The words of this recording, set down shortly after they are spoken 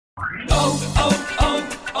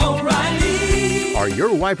O'Reilly. Are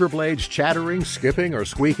your wiper blades chattering, skipping, or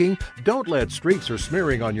squeaking? Don't let streaks or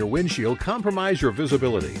smearing on your windshield compromise your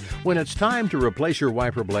visibility. When it's time to replace your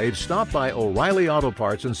wiper blades, stop by O'Reilly Auto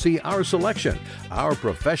Parts and see our selection. Our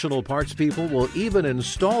professional parts people will even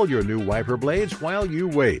install your new wiper blades while you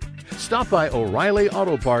wait. Stop by O'Reilly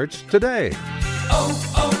Auto Parts today.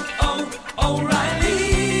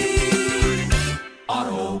 O'Reilly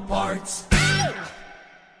Auto Parts.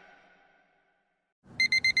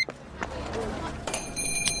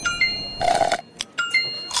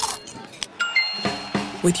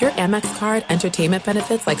 With your Amex card, entertainment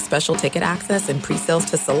benefits like special ticket access and pre-sales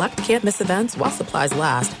to select can't-miss events while supplies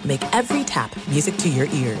last make every tap music to your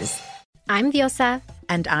ears. I'm Diosa.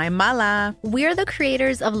 And I'm Mala. We're the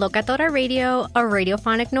creators of Locatora Radio, a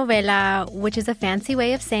radiophonic novela, which is a fancy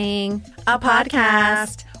way of saying a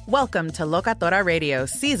podcast. Welcome to Locatora Radio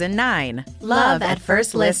Season 9. Love at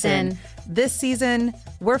First Listen. This season,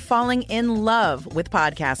 we're falling in love with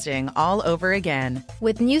podcasting all over again.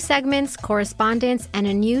 With new segments, correspondence, and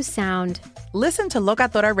a new sound. Listen to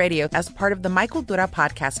Locatora Radio as part of the My Cultura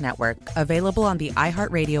Podcast Network. Available on the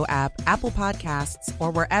iHeartRadio app, Apple Podcasts,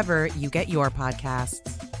 or wherever you get your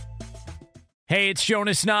podcasts. Hey, it's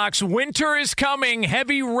Jonas Knox. Winter is coming.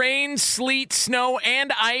 Heavy rain, sleet, snow,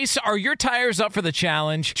 and ice. Are your tires up for the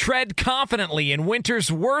challenge? Tread confidently in winter's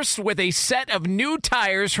worst with a set of new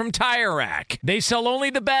tires from Tire Rack. They sell only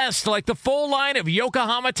the best, like the full line of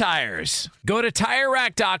Yokohama tires. Go to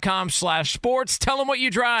TireRack.com/sports. Tell them what you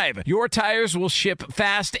drive. Your tires will ship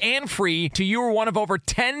fast and free to you or one of over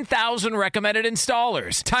 10,000 recommended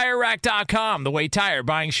installers. TireRack.com, the way tire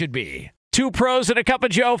buying should be. Two pros and a cup of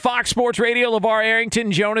Joe, Fox Sports Radio, LeVar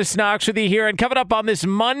Arrington, Jonas Knox with you here. And coming up on this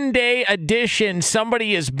Monday edition,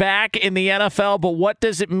 somebody is back in the NFL, but what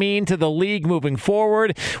does it mean to the league moving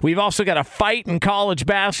forward? We've also got a fight in college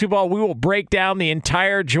basketball. We will break down the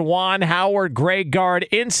entire Juwan Howard Greg Gard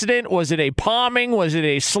incident. Was it a palming? Was it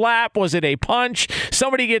a slap? Was it a punch?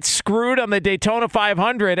 Somebody gets screwed on the Daytona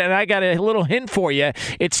 500, and I got a little hint for you.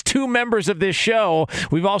 It's two members of this show.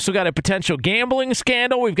 We've also got a potential gambling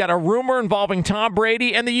scandal. We've got a rumor involving Tom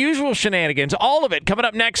Brady and the usual shenanigans. All of it coming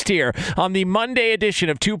up next here on the Monday edition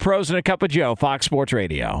of Two Pros and a Cup of Joe, Fox Sports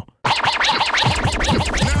Radio. Now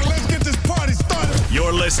let's get this party started.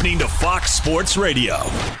 You're listening to Fox Sports Radio.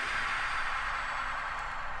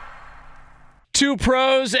 Two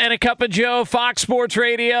pros and a cup of Joe, Fox Sports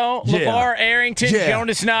Radio. Yeah. LeVar Arrington,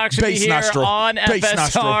 Jonas Knox with you here on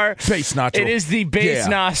FSR. Base nostril. It is the base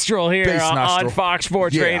nostril here on Fox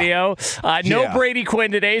Sports Radio. No Brady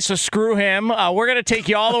Quinn today, so screw him. We're going to take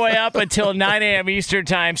you all the way up until 9 a.m. Eastern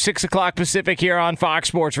Time, 6 o'clock Pacific here on Fox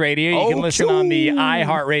Sports Radio. You can listen on the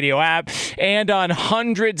iHeartRadio app and on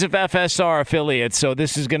hundreds of FSR affiliates. So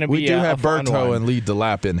this is going to be We do have Berto and Lead the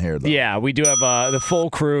Lap in here, though. Yeah, we do have the full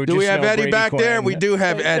crew. Do we have Eddie Brady back Quinn. there? We do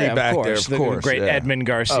have Eddie back there, of course. The great Edmund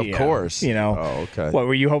Garcia. Of course. You know. Oh, okay. What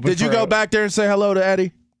were you hoping Did you go back there and say hello to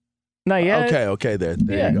Eddie? Not yet. Okay, there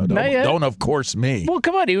you go. Don't of course me. Well,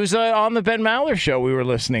 come on. He was on the Ben Maller show we were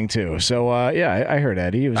listening to. So, I heard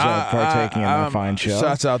Eddie. He was partaking in that fine show.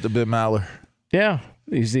 Shouts out to Ben Maller. Yeah.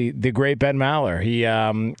 He's the great Ben Maller. He,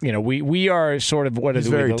 we are sort of, He's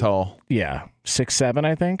very tall. Yeah. 6'7",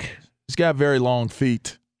 I think. He's got very long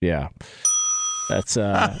feet. Yeah. That's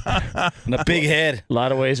and a big head. A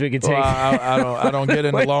lot of ways we could take. I don't get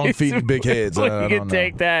into long feet and big heads. We can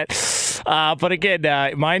take that. But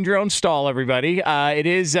again, mind your own stall, everybody. It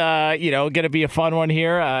is going to be a fun one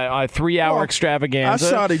here. A 3-hour extravaganza.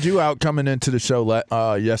 I shouted you out coming into the show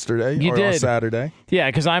yesterday. You did on Saturday. Yeah,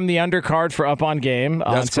 because I'm the undercard for Up on Game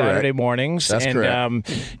on Saturday mornings. That's correct.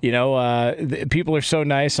 People are so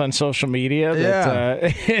nice on social media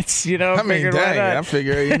that it's I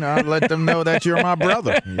figure I let them know that you're my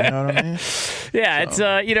brother. You know what I mean? Yeah,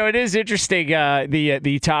 so. It's it is interesting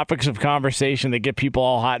the topics of conversation that get people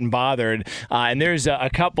all hot and bothered. And there's a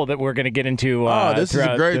couple that we're going to get into. This is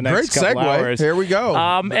a great segue. Hours. Here we go.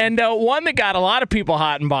 And one that got a lot of people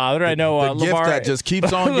hot and bothered. I know the gift that just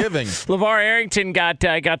keeps on giving. LeVar Arrington got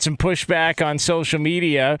some pushback on social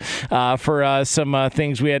media for some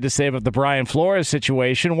things we had to say about the Brian Flores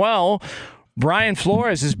situation. Well, Brian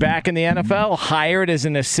Flores is back in the NFL, hired as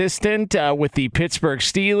an assistant with the Pittsburgh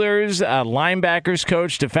Steelers, linebackers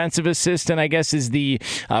coach, defensive assistant, I guess is the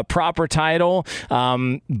proper title.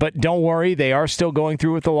 But don't worry, they are still going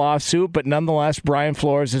through with the lawsuit. But nonetheless, Brian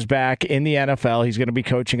Flores is back in the NFL. He's going to be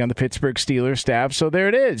coaching on the Pittsburgh Steelers staff. So there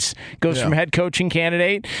it is. Goes from head coaching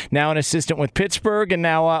candidate, now an assistant with Pittsburgh, and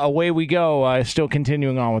now away we go, still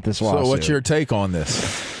continuing on with this lawsuit. So what's your take on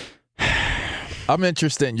this? I'm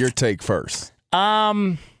interested in your take first.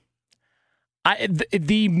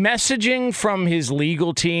 The messaging from his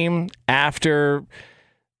legal team after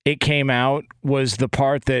it came out was the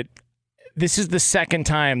part that this is the second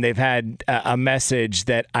time they've had a message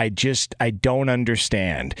that I don't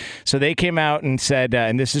understand. So they came out and said,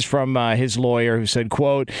 and this is from his lawyer who said,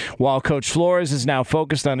 quote, while Coach Flores is now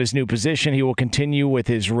focused on his new position, he will continue with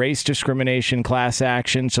his race discrimination class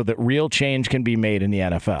action so that real change can be made in the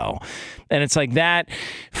NFL. And it's like that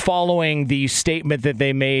following the statement that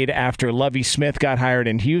they made after Lovie Smith got hired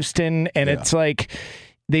in Houston. And it's like,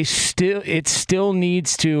 it still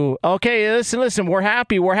needs to, okay, listen, we're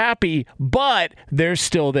happy, but there's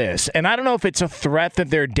still this. And I don't know if it's a threat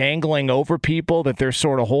that they're dangling over people, that they're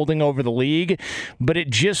sort of holding over the league, but it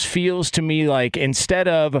just feels to me like instead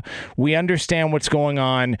of we understand what's going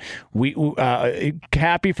on, we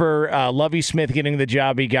happy for Lovie Smith getting the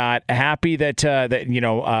job he got, happy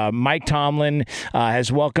that Mike Tomlin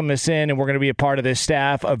has welcomed us in and we're going to be a part of this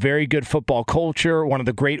staff, a very good football culture, one of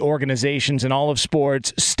the great organizations in all of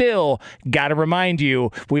sports. Still, got to remind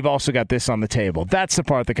you, we've also got this on the table. That's the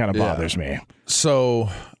part that kind of bothers me. So,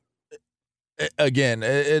 again,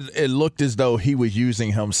 it looked as though he was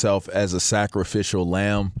using himself as a sacrificial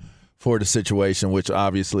lamb for the situation, which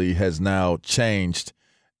obviously has now changed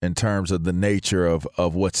in terms of the nature of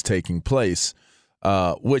what's taking place,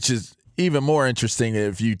 which is even more interesting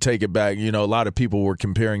if you take it back. You know, a lot of people were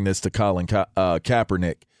comparing this to Colin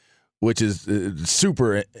Kaepernick, which is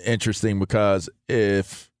super interesting because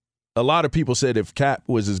if a lot of people said if Cap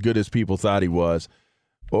was as good as people thought he was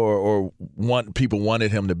or people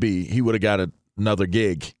wanted him to be, he would have got another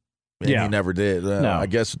gig. And he never did. No. I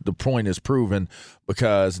guess the point is proven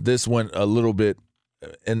because this went a little bit,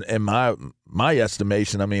 in my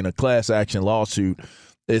estimation, I mean, a class action lawsuit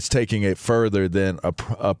is taking it further than a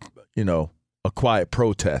quiet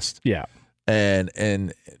protest. Yeah.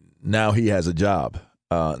 And now he has a job.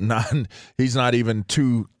 He's not even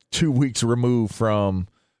two weeks removed from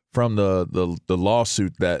the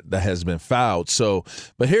lawsuit that has been filed. So,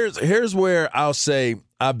 but here's where I'll say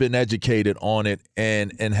I've been educated on it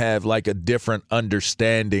and have like a different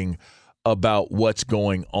understanding about what's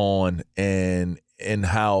going on and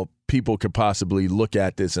how people could possibly look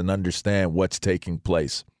at this and understand what's taking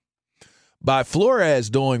place. By Flores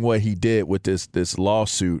doing what he did with this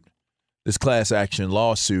lawsuit, this class action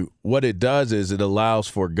lawsuit, what it does is it allows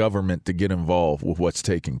for government to get involved with what's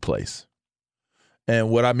taking place.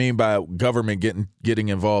 And what I mean by government getting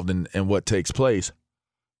involved in what takes place,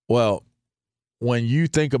 well, when you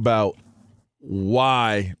think about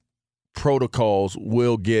why protocols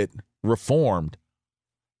will get reformed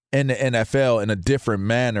in the NFL in a different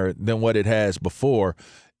manner than what it has before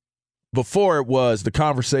it was the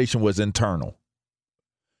conversation was internal.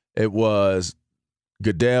 It was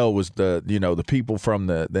Goodell was the people from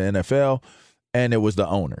the NFL, and it was the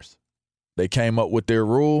owners. They came up with their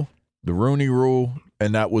rule, the Rooney Rule,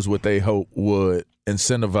 and that was what they hoped would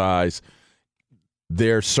incentivize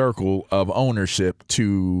their circle of ownership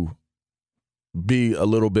to be a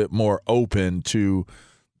little bit more open to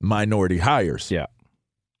minority hires. Yeah.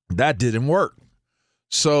 That didn't work.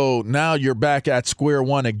 So now you're back at square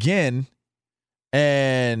one again,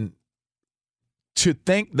 and to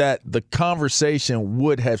think that the conversation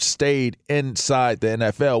would have stayed inside the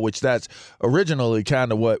NFL, which that's originally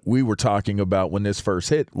kind of what we were talking about when this first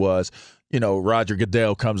hit was, Roger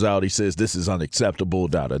Goodell comes out, he says, this is unacceptable,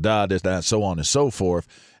 this, that, so on and so forth.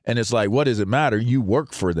 And it's like, what does it matter? You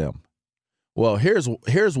work for them. Well, here's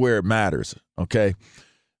where it matters, okay?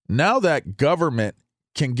 Now that government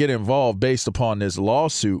can get involved based upon this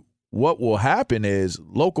lawsuit, what will happen is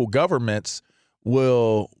local governments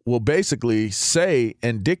will basically say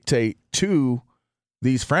and dictate to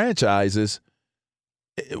these franchises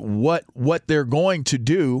what they're going to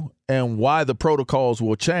do and why the protocols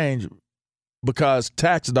will change because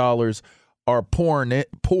tax dollars are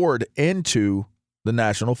poured into the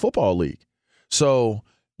National Football League. So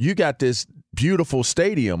you got this beautiful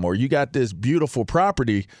stadium or you got this beautiful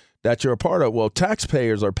property that you're a part of. Well,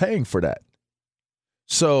 taxpayers are paying for that.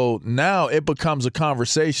 So now it becomes a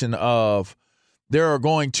conversation of there are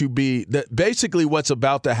going to be that basically what's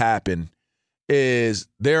about to happen is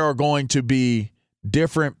there are going to be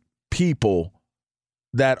different people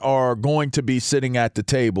that are going to be sitting at the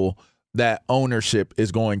table that ownership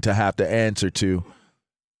is going to have to answer to.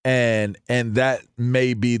 And that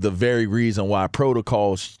may be the very reason why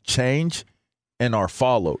protocols change and are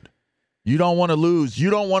followed. You don't want to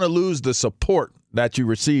lose the support that you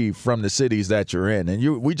receive from the cities that you're in.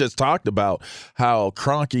 And we just talked about how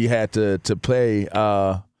Kroenke had to pay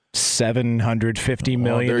 $750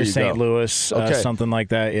 million to St. Louis, something like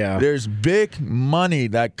that. Yeah, there's big money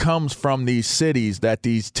that comes from these cities that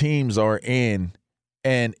these teams are in,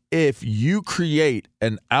 and if you create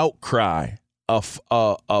an outcry of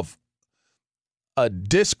a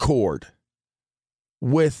discord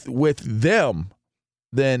with them,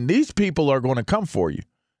 then these people are going to come for you.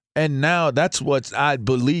 And now that's what I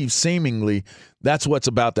believe, seemingly, that's what's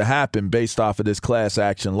about to happen based off of this class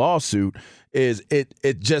action lawsuit, is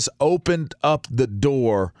it just opened up the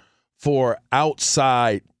door for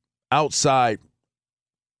outside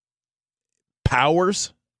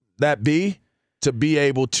powers that be to be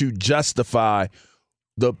able to justify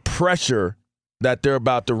the pressure that they're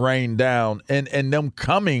about to rain down and them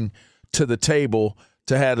coming to the table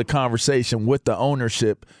to have a conversation with the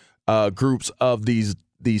ownership groups of these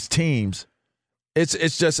teams. It's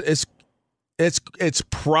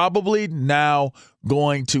probably now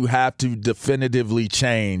going to have to definitively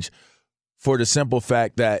change for the simple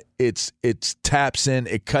fact that it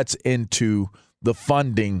cuts into the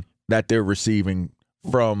funding that they're receiving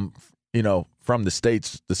from the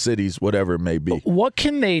states, the cities, whatever it may be. What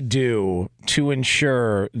can they do to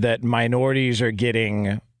ensure that minorities are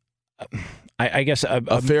getting I guess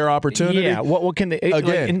a fair opportunity. Yeah. What can they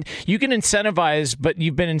again? You can incentivize, but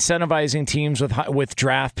you've been incentivizing teams with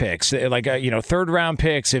draft picks, third round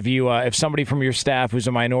picks. If somebody from your staff who's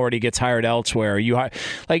a minority gets hired elsewhere,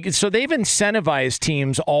 so they've incentivized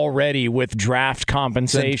teams already with draft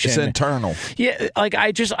compensation. It's internal. Yeah.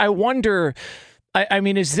 I wonder. I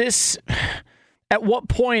mean, is this? At what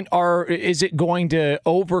point is it going to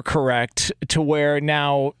overcorrect to where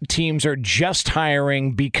now teams are just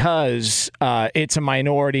hiring because it's a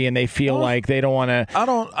minority and they feel like they don't want to? I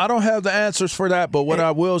don't have the answers for that, but what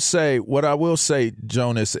I will say,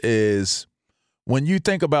 Jonas, is when you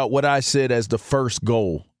think about what I said as the first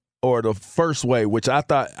goal or the first way, which I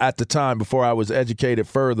thought at the time before I was educated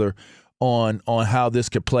further on how this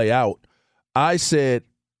could play out, I said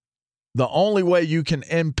the only way you can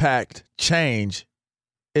impact change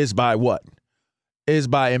is by what? Is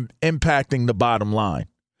by impacting the bottom line.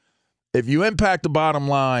 If you impact the bottom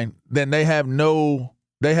line, then they have no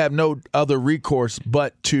other recourse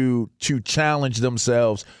but to challenge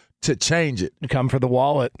themselves to change it. Come for the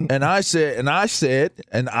wallet. And I said,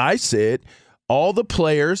 all the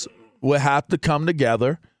players will have to come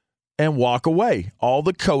together and walk away. All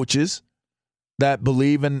the coaches that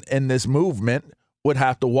believe in this movement would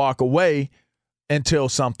have to walk away until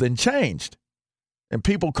something changed. And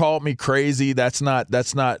people called me crazy. That's not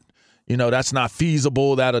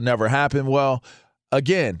feasible. That'll never happen. Well,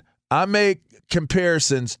 again, I make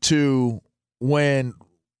comparisons to when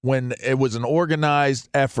it was an organized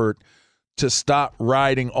effort to stop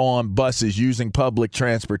riding on buses using public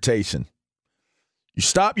transportation. You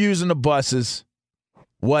stop using the buses.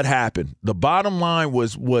 What happened? The bottom line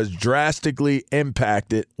was drastically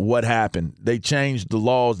impacted. What happened? They changed the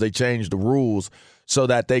laws. They changed the rules so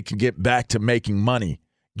that they could get back to making money,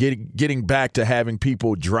 getting back to having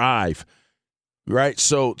people drive, right?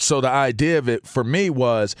 So the idea of it for me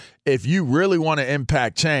was, if you really want to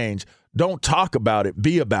impact change, don't talk about it,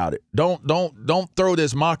 be about it. Don't throw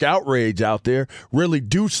this mock outrage out there. Really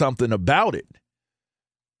do something about it.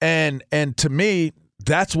 And to me,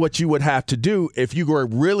 that's what you would have to do if you were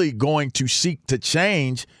really going to seek to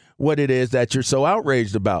change what it is that you're so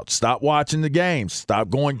outraged about. Stop watching the games. Stop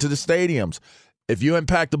going to the stadiums. If you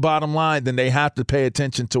impact the bottom line, then they have to pay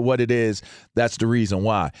attention to what it is. That's the reason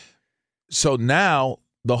why. So now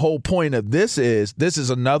the whole point of this is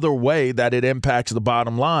another way that it impacts the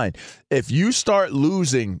bottom line. If you start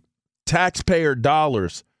losing taxpayer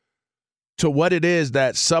dollars to what it is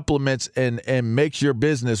that supplements and makes your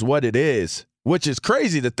business what it is, which is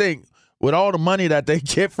crazy to think with all the money that they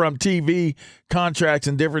get from TV contracts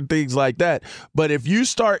and different things like that. But if you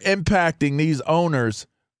start impacting these owners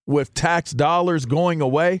with tax dollars going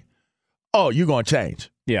away, you're going to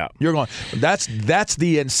change. Yeah. That's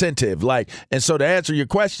the incentive. And so to answer your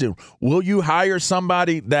question, will you hire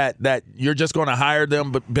somebody that you're just going to hire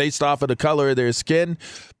them based off of the color of their skin?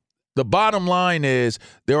 The bottom line is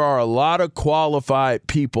there are a lot of qualified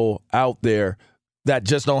people out there that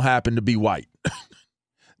just don't happen to be white.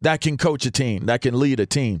 That can coach a team, that can lead a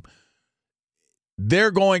team. They're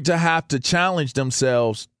going to have to challenge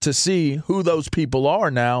themselves to see who those people are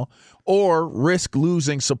now, or risk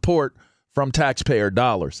losing support from taxpayer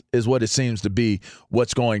dollars is what it seems to be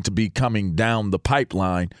what's going to be coming down the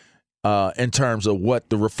pipeline in terms of what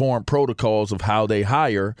the reform protocols of how they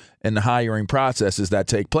hire and the hiring processes that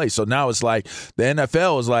take place. So now it's like the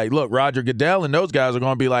NFL is like, look, Roger Goodell and those guys are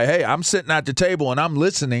going to be like, hey, I'm sitting at the table and I'm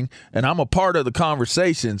listening and I'm a part of the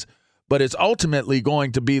conversations, but it's ultimately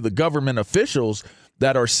going to be the government officials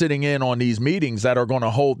that are sitting in on these meetings that are going to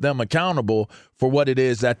hold them accountable for what it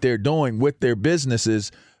is that they're doing with their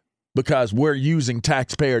businesses, because we're using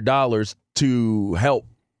taxpayer dollars to help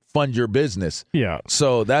fund your business. Yeah.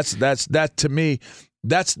 So that to me,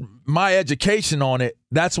 that's my education on it.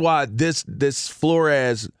 That's why this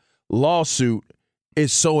Flores lawsuit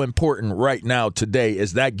is so important right now today,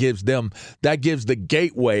 is that gives the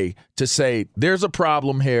gateway to say there's a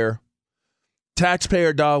problem here.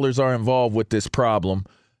 Taxpayer dollars are involved with this problem.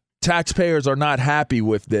 Taxpayers are not happy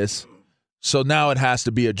with this. So now it has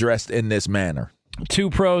to be addressed in this manner. Two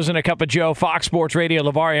pros and a cup of Joe. Fox Sports Radio.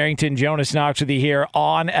 LeVar Arrington, Jonas Knox with you here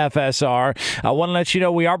on FSR. I want to let you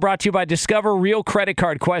know we are brought to you by Discover. Real credit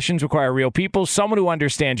card questions require real people, someone who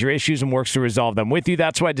understands your issues and works to resolve them with you.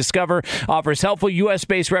 That's why Discover offers helpful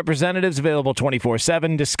U.S.-based representatives available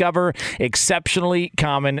 24/7. Discover, exceptionally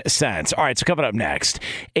common sense. All right, so coming up next,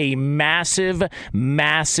 a massive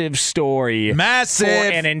story. Massive. For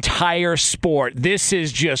an entire sport. This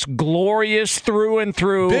is just glorious through and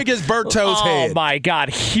through. Big as Berto's head. My God,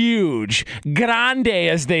 huge. Grande,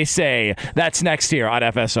 as they say. That's next here on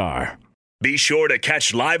FSR. Be sure to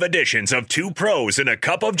catch live editions of Two Pros and a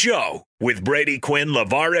Cup of Joe with Brady Quinn,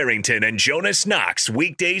 LeVar Arrington, and Jonas Knox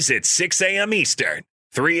weekdays at 6 a.m. Eastern,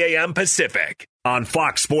 3 a.m. Pacific on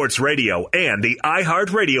Fox Sports Radio and the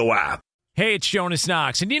iHeartRadio app. Hey, it's Jonas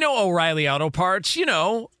Knox, and you know O'Reilly Auto Parts, you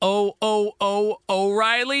know,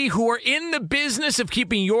 O'Reilly, who are in the business of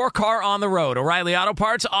keeping your car on the road. O'Reilly Auto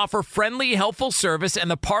Parts offer friendly, helpful service and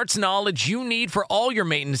the parts knowledge you need for all your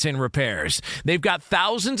maintenance and repairs. They've got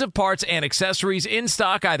thousands of parts and accessories in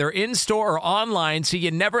stock, either in-store or online, so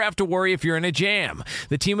you never have to worry if you're in a jam.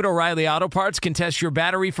 The team at O'Reilly Auto Parts can test your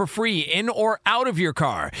battery for free in or out of your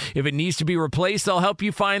car. If it needs to be replaced, they'll help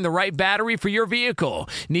you find the right battery for your vehicle.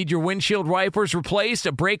 Need your windshield wipers replaced,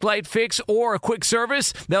 a brake light fix, or a quick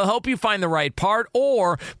service? They'll help you find the right part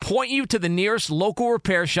or point you to the nearest local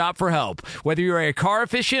repair shop for help. Whether you're a car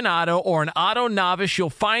aficionado or an auto novice,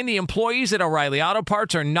 you'll find the employees at O'Reilly Auto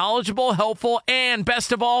Parts are knowledgeable, helpful, and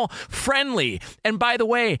best of all, friendly. And by the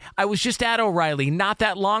way, I was just at O'Reilly not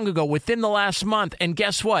that long ago, within the last month, and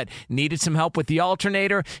guess what? Needed some help with the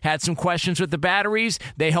alternator, had some questions with the batteries.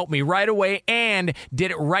 They helped me right away and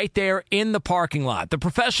did it right there in the parking lot. The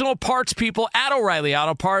professional parts people at O'Reilly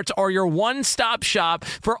Auto Parts are your one-stop shop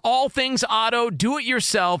for all things auto,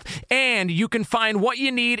 do-it-yourself, and you can find what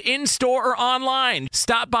you need in-store or online.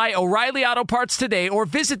 Stop by O'Reilly Auto Parts today or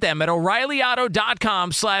visit them at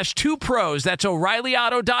O'ReillyAuto.com/2pros. That's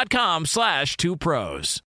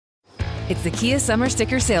O'ReillyAuto.com/2pros. It's the Kia Summer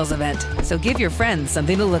Sticker Sales Event, so give your friends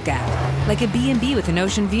something to look at, like a B&B with an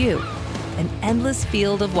ocean view, an endless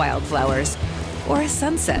field of wildflowers, or a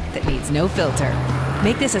sunset that needs no filter.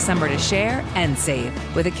 Make this a summer to share and save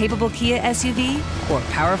with a capable Kia SUV or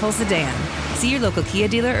powerful sedan. See your local Kia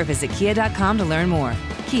dealer or visit kia.com to learn more.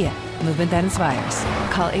 Kia, movement that inspires.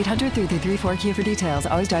 Call 800-3334-KIA for details.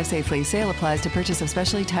 Always drive safely. Sale applies to purchase of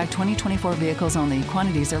specially tagged 2024 vehicles only.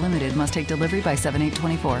 Quantities are limited. Must take delivery by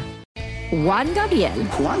 7/8/24. Juan Gabriel.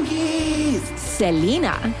 Juanquis.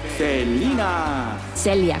 Selena. Selena.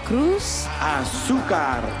 Celia Cruz.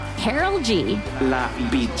 Azúcar. Harold G. La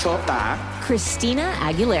Bichota. Christina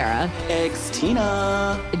Aguilera.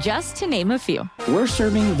 Ex-Tina. Just to name a few. We're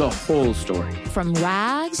serving the whole story. From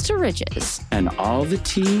rags to riches. And all the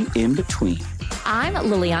tea in between. I'm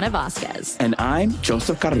Liliana Vasquez. And I'm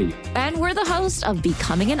Joseph Carrillo. And we're the host of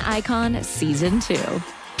Becoming an Icon Season 2.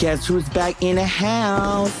 Guess who's back in the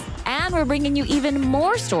house? And we're bringing you even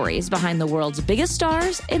more stories behind the world's biggest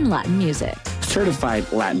stars in Latin music.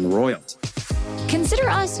 Certified Latin royalty. Consider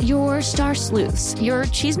us your star sleuths, your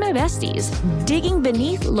chisme besties, digging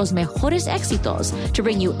beneath los mejores éxitos to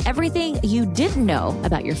bring you everything you didn't know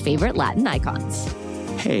about your favorite Latin icons.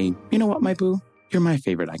 Hey, you know what, my boo? You're my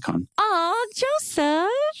favorite icon. Aw, Joseph.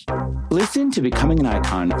 Listen to Becoming an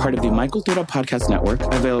Icon, part of the Michael Dura Podcast Network,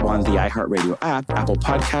 available on the iHeartRadio app, Apple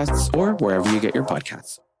Podcasts, or wherever you get your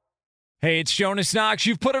podcasts. Hey, it's Jonas Knox.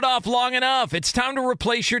 You've put it off long enough. It's time to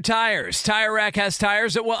replace your tires. Tire Rack has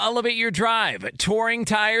tires that will elevate your drive. Touring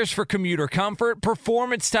tires for commuter comfort,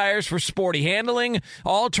 performance tires for sporty handling,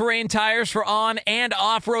 all-terrain tires for on- and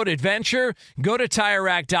off-road adventure. Go to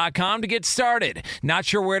TireRack.com to get started. Not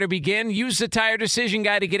sure where to begin? Use the Tire Decision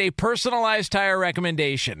Guide to get a personalized tire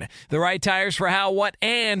recommendation. The right tires for how, what,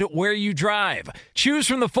 and where you drive. Choose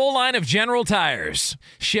from the full line of General Tires.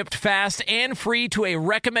 Shipped fast and free to a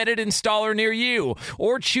recommended installer installer near you,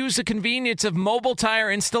 or choose the convenience of mobile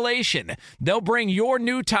tire installation. They'll bring your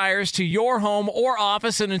new tires to your home or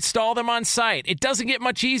office and install them on site. It doesn't get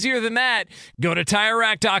much easier than that. Go to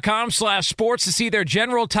TireRack.com/sports to see their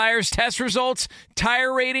General Tires test results,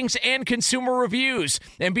 tire ratings, and consumer reviews.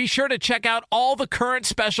 And be sure to check out all the current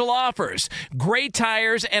special offers. Great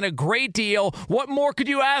tires and a great deal. What more could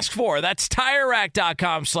you ask for? That's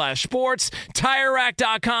TireRack.com/sports.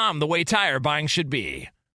 TireRack.com, the way tire buying should be.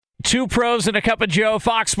 Two pros and a cup of Joe,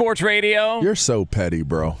 Fox Sports Radio. You're so petty,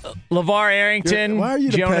 bro. LeVar Arrington, why are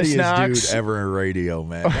you the Jonas pettiest Knox dude ever in radio,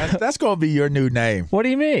 man? That's going to be your new name. What do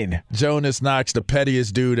you mean? Jonas Knox, the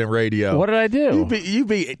pettiest dude in radio. What did I do? You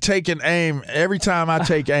be taking aim every time I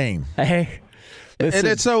take aim. Hey. Listen,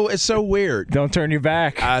 and it's so weird. Don't turn your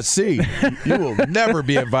back. I see. You will never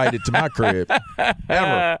be invited to my crib.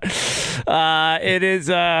 Ever. It is.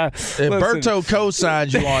 If Berto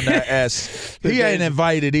co-signs you on that S, he ain't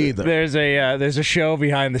invited either. There's a show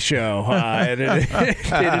behind the show. And it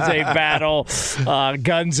is a battle.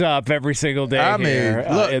 Guns up every single day here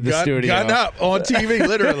look, in the studio. Gun up on TV,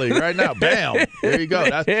 literally, right now. Bam. There you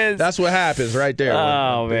go. That's what happens right there.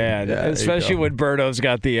 Oh, man. Yeah, especially when Berto's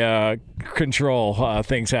got the control.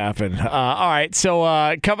 Things happen. All right,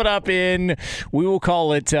 so coming up we will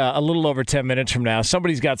call it a little over 10 minutes from now.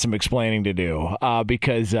 Somebody's got some explaining to do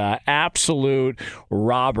because absolute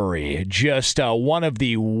robbery. Just one of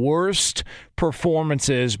the worst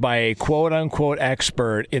performances by a quote-unquote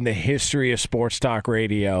expert in the history of sports talk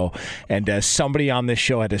radio, and somebody on this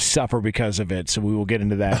show had to suffer because of it, so we will get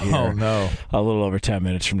into that here a little over 10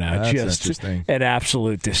 minutes from now. That's just interesting. An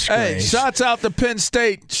absolute disgrace. Hey, shouts out to Penn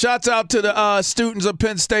State. Shouts out to the students of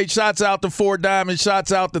Penn State. Shouts out to Four Diamonds.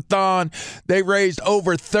 Shouts out to Thon. They raised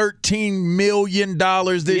over $13 million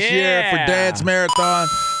this year for Dance Marathon.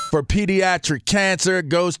 For pediatric cancer,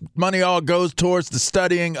 money all goes towards the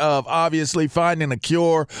studying of obviously finding a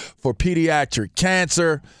cure for pediatric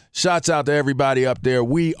cancer. Shouts out to everybody up there.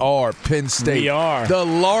 We are Penn State. We are. The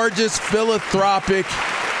largest philanthropic,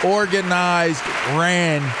 organized,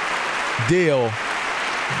 ran deal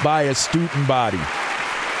by a student body.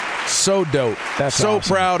 So dope. That's so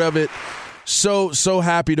awesome. Proud of it. So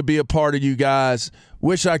happy to be a part of you guys.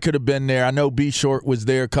 Wish I could have been there. I know B Short was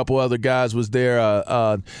there. A couple other guys was there.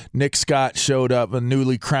 Nick Scott showed up, a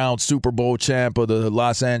newly crowned Super Bowl champ of the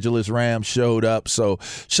Los Angeles Rams showed up. So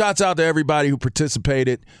shouts out to everybody who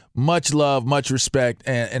participated. Much love, much respect,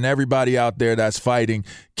 and everybody out there that's fighting.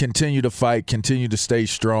 Continue to fight. Continue to stay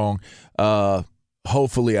strong.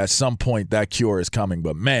 Hopefully at some point that cure is coming.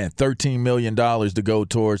 But, man, $13 million to go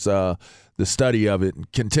towards the study of it.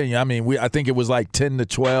 Continue. I mean, I think it was like 10 to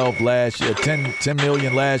 12 last year, 10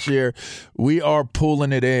 million last year. We are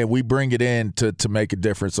pulling it in. We bring it in to make a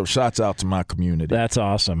difference. So shouts out to my community. That's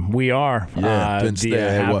awesome. We are. Happy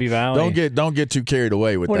Valley. Don't get too carried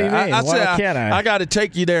away with what that. What do you mean? Why can't I? I got to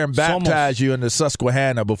take you there and baptize you in the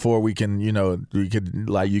Susquehanna before we can, you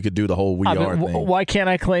could do the whole We Are thing. Why can't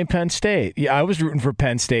I claim Penn State? Yeah, I was rooting for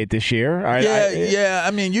Penn State this year. I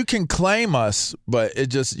mean, you can claim us, but it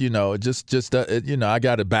just, I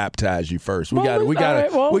got to baptize you first. We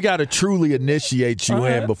got to truly initiate you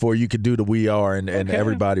in before you could do the We Are and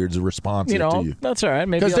everybody is responsive to you. That's all right.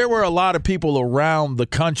 Because there were a lot of people around the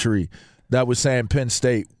country that was saying Penn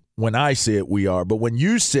State when I said We Are, but when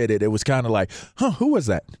you said it, it was kind of like, who was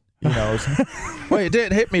that? Wait, it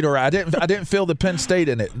didn't hit me right. I didn't feel the Penn State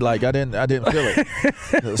in it. Like I didn't feel it.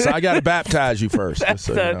 So I got to baptize you first. That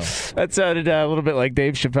sounded a little bit like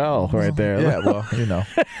Dave Chappelle right there. Yeah, well,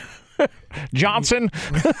 Johnson.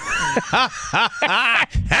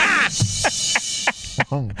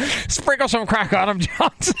 Sprinkle some crack on him,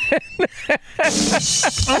 Johnson.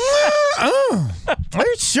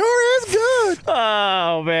 It sure is good.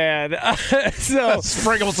 Oh, man. So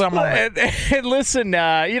sprinkle some on it. And listen,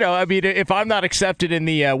 if I'm not accepted in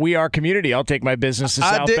the We Are community, I'll take my business to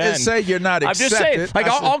South Bend. I didn't say you're not accepted. I'm just saying,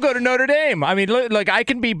 I'll go to Notre Dame. I mean, look, I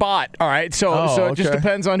can be bought. All right, so it just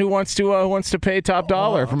depends on who wants to pay top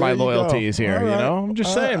dollar for my loyalties here. Right. I'm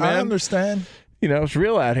just saying, man. I understand. It's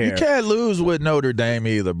real out here. You can't lose with Notre Dame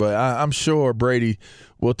either, but I'm sure Brady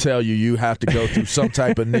will tell you have to go through some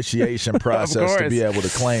type of initiation process to be able to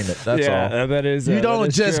claim it. That's all. That is. You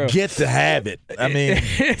don't just true. get to have it. I mean,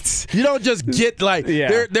 you don't just get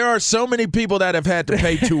there are so many people that have had to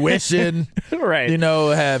pay tuition. Right.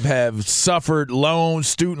 Have suffered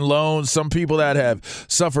student loans. Some people that have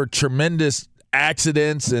suffered tremendous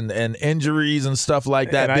accidents and injuries and stuff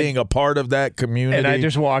like that, being a part of that community. And I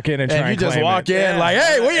just walk in and try and you just walk in like,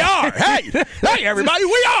 hey, we are. Hey, everybody,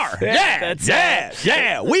 we are.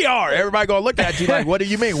 Yeah, we are. Everybody gonna look at you like, what do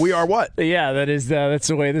you mean? We are what? Yeah, that's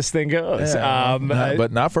the way this thing goes. Yeah,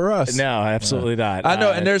 but not for us. No, absolutely not. I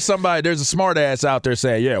know, and there's a smart ass out there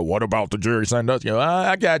saying, yeah, what about the Jerry Sandusky?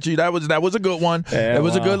 I got you. That was a good one. Yeah, it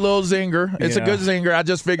was a good little zinger. It's a good zinger. I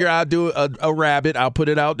just figured I'd do a rabbit. I'll put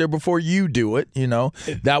it out there before you do it.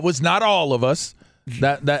 That was not all of us.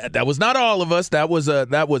 That was not all of us. That was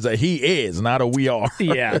a he is, not a we are.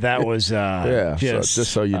 Yeah, that was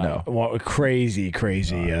just so you know. Crazy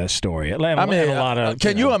story. Atlanta, I mean, had a lot of.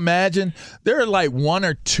 Can you imagine? There are like 1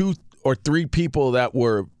 or 2 or 3 people that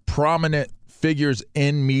were prominent figures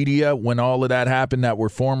in media when all of that happened that were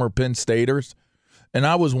former Penn Staters, and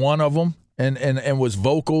I was one of them. And was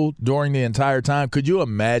vocal during the entire time. Could you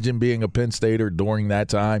imagine being a Penn Stater during that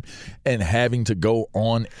time and having to go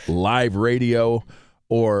on live radio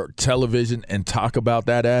or television and talk about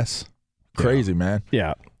that ass? Crazy, man.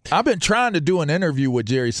 Yeah. I've been trying to do an interview with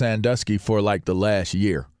Jerry Sandusky for like the last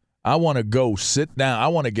year. I want to go sit down. I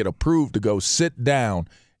want to get approved to go sit down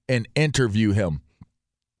and interview him.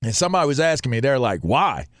 And somebody was asking me, they're like,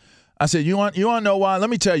 why? I said, you want to know why? Let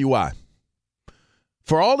me tell you why.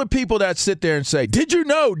 For all the people that sit there and say, did you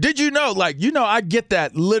know? Did you know? Like, I get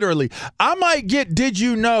that literally. I might get did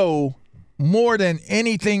you know more than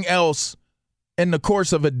anything else in the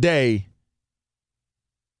course of a day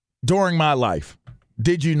during my life.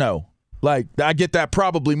 Did you know? Like, I get that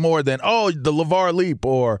probably more than, the LeVar Leap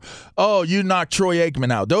or, you knocked Troy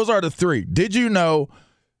Aikman out. Those are the 3. Did you know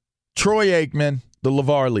Troy Aikman, the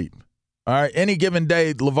LeVar Leap? All right, any given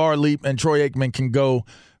day, LeVar Leap and Troy Aikman can go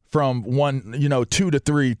from 2 to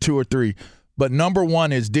 3, 2 or 3. But number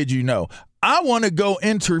 1 is, did you know? I want to go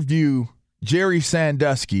interview Jerry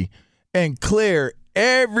Sandusky and clear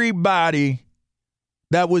everybody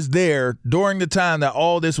that was there during the time that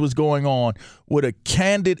all this was going on with a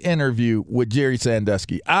candid interview with Jerry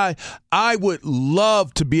Sandusky. I would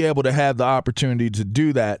love to be able to have the opportunity to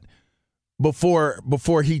do that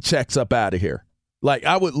before he checks up out of here. Like,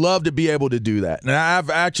 I would love to be able to do that. And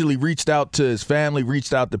I've actually reached out to his family,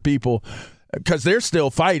 reached out to people, because they're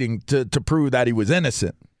still fighting to prove that he was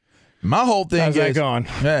innocent. My whole thing How's that going?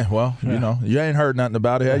 Yeah, well, you ain't heard nothing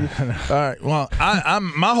about it, have you? All right, well,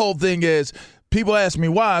 my whole thing is, people ask me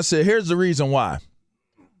why. I said, here's the reason why.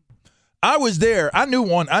 I was there. I knew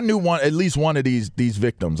at least one of these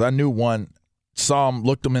victims. I knew one, saw him,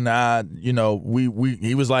 looked him in the eye.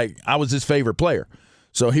 He was like, I was his favorite player.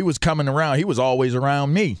 So he was coming around. He was always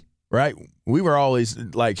around me, right? We were always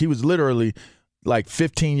like, he was literally like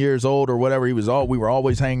 15 years old or whatever. We were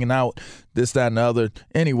always hanging out, this, that, and the other.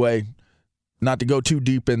 Anyway, not to go too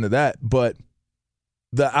deep into that, but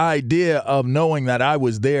the idea of knowing that I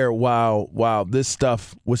was there while this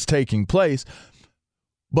stuff was taking place.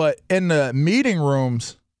 But in the meeting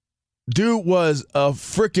rooms, dude was a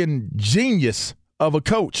freaking genius of a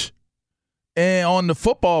coach. And on the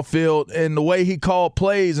football field and the way he called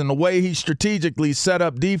plays and the way he strategically set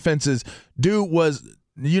up defenses, dude was,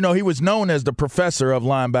 he was known as the professor of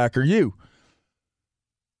linebacker U.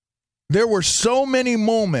 There were so many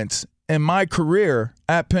moments in my career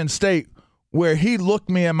at Penn State where he looked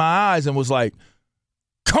me in my eyes and was like,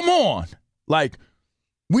 come on, like,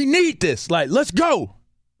 we need this, like, let's go,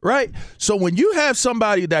 right? So when you have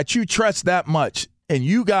somebody that you trust that much and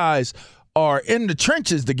you guys are in the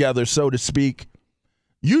trenches together, so to speak,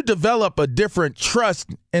 you develop a different trust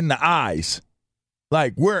in the eyes.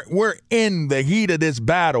 Like, we're in the heat of this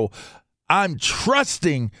battle. I'm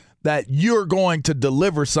trusting that you're going to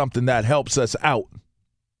deliver something that helps us out.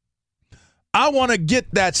 I want to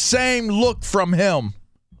get that same look from him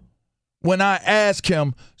when I ask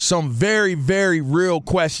him some very, very real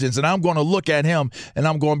questions. And I'm going to look at him and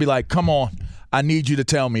I'm going to be like, come on, I need you to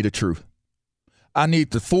tell me the truth. I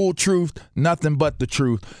need the full truth, nothing but the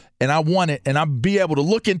truth. And I want it, and I'll be able to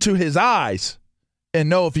look into his eyes and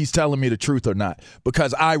know if he's telling me the truth or not.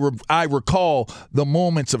 Because I recall the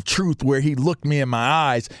moments of truth where he looked me in my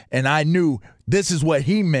eyes and I knew this is what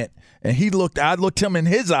he meant. And I looked him in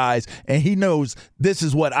his eyes and he knows this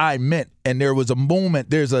is what I meant. And there was a moment,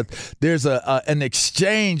 there's an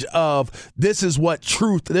exchange of this is what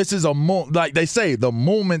truth, this is like they say, the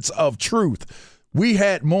moments of truth. We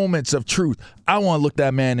had moments of truth. I want to look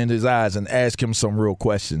that man in his eyes and ask him some real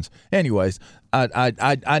questions. Anyways,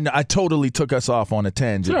 I totally took us off on a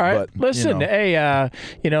tangent. All right. But, listen, hey,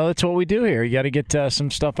 that's what we do here. You got to get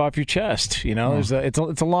some stuff off your chest.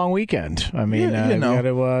 It's a long weekend. I mean,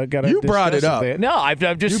 got to. You brought it up. No, I'm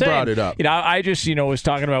just saying. You brought it up. I just was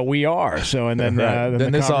talking about We Are. So and then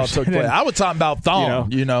then this all took place. I was talking about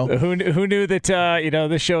Thong. Who knew that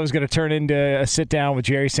this show was going to turn into a sit down with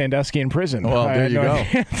Jerry Sandusky in prison? Well, there you go.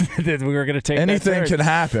 That we were going to take anything can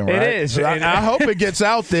happen. Right? It is. I hope it gets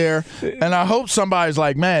out there, and I hope somebody's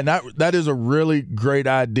like, man, that is a really great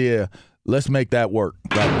idea. Let's make that work.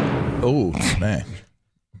 Oh man.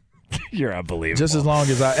 You're unbelievable. Just as long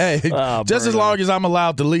as as long as I'm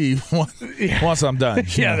allowed to leave once I'm done.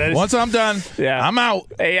 Once I'm done, I'm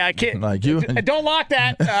out. Hey, I can't. Like you. Don't lock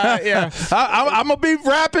that. I'm gonna be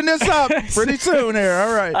wrapping this up pretty soon here.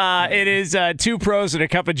 All right. It is Two Pros and a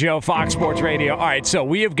Cup of Joe, Fox Sports Radio. All right, so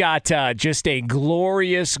we have got just a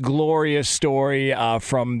glorious, glorious story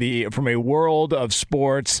from a world of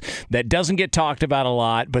sports that doesn't get talked about a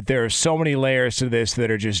lot, but there are so many layers to this that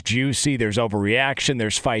are just juicy. There's overreaction.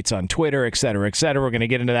 There's fights on Twitter, et cetera, et cetera. We're going to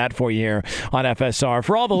get into that for you here on FSR.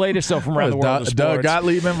 For all the latest stuff from around the world of sports. Doug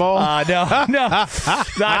Gottlieb involved? No,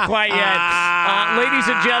 not quite yet. Ladies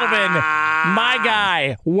and gentlemen, my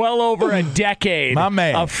guy, well over a decade my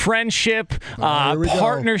man. Of friendship,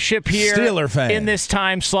 partnership here Steeler fan. In this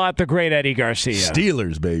time slot, the great Eddie Garcia.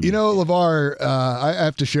 Steelers, baby. LeVar, I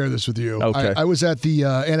have to share this with you. Okay. I was at the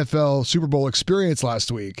NFL Super Bowl experience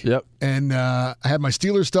last week. Yep. And I had my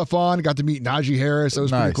Steelers stuff on, got to meet Najee Harris. That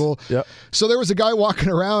was pretty cool. Yep. So there was a guy walking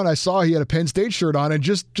around. I saw he had a Penn State shirt on, and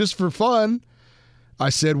just for fun, I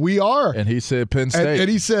said, "We are." And he said, "Penn State." And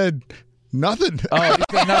he said, "Nothing." Oh, he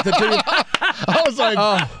said nothing to you? I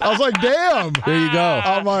was like, damn. There you go.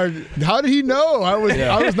 I'm like, how did he know I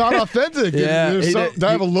was not authentic? Yeah. Did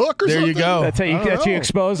I have a look or there something? You go. That's how you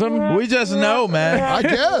expose them? We just know, man. I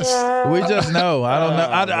guess. We just know. I don't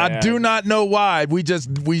know. I do not know why.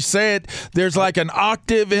 We say it. There's like an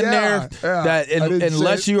octave in there that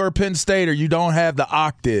unless you are Penn State or you don't have the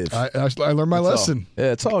octave. I learned my lesson.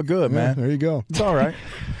 It's all good, man. There you go. It's all right.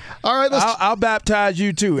 All right, I'll baptize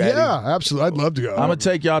you too, Eddie. Yeah, absolutely. I'd love to go. I'm going to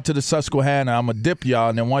take y'all to the Susquehanna. I'm going to dip y'all,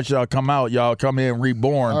 and then once y'all come out, y'all come in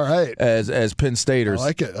reborn as Penn Staters. I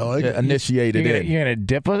like it. Initiated in. You're going to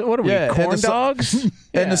dip us? What are we, corn dogs?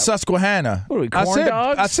 In the Susquehanna. What are we, corn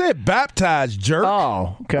dogs? I said baptized, jerk.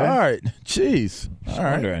 Oh, okay. All right. Jeez. All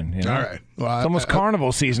right. All right. Well, it's almost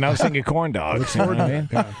carnival season. I was thinking corn dogs. You know what I mean?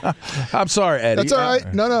 I'm sorry, Eddie. That's all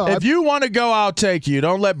right. No. If you want to go, I'll take you.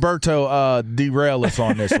 Don't let Berto derail us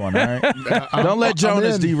on this one, all right? Don't let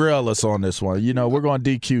Jonas derail us on this one. We're going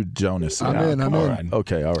to DQ Jonas. I'm in. Right.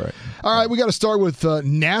 Okay, all right. All right, we got to start with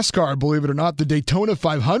NASCAR, believe it or not. The Daytona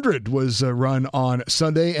 500 was run on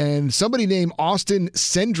Sunday, and somebody named Austin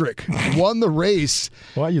Cindric won the race.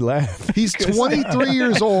 Why are you laughing? He's 23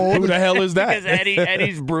 years old. Who the hell is that? Because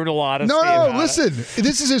Eddie's brutal honesty. No, listen.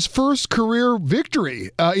 This is his first career victory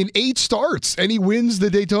in 8 starts, and he wins the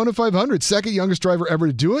Daytona 500. Second youngest driver ever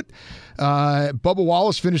to do it. Bubba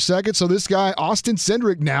Wallace finished second. So this guy, Austin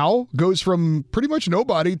Cindric, now goes from pretty much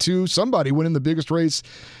nobody to somebody winning the biggest race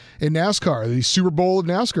in NASCAR, the Super Bowl of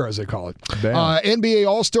NASCAR, as they call it. NBA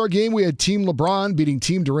All-Star Game, we had Team LeBron beating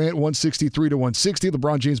Team Durant 163-160.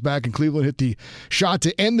 LeBron James back in Cleveland hit the shot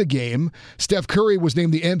to end the game. Steph Curry was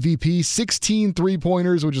named the MVP, 16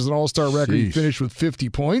 three-pointers, which is an All-Star record. He finished with 50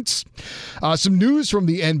 points. Some news from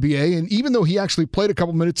the NBA, and even though he actually played a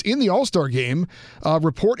couple minutes in the All-Star Game,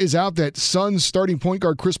 report is out that Suns starting point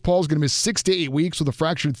guard Chris Paul is going to miss 6 to 8 weeks with a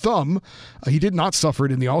fractured thumb. He did not suffer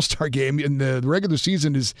it in the All-Star Game. In the regular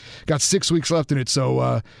season is got 6 weeks left in it,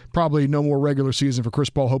 so probably no more regular season for Chris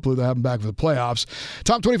Paul. Hopefully they'll have him back for the playoffs.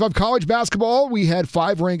 Top 25 college basketball, we had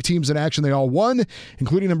 5 ranked teams in action. They all won,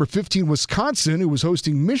 including number 15, Wisconsin, who was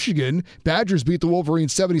hosting Michigan. Badgers beat the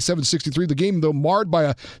Wolverines 77-63. The game, though, marred by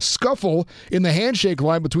a scuffle in the handshake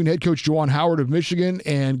line between head coach Juwan Howard of Michigan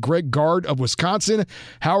and Greg Gard of Wisconsin.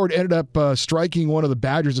 Howard ended up striking one of the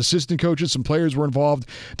Badgers' assistant coaches. Some players were involved.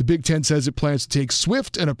 The Big Ten says it plans to take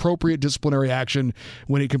swift and appropriate disciplinary action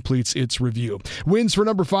when it completes its review. Wins for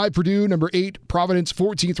number 5, Purdue, number 8, Providence,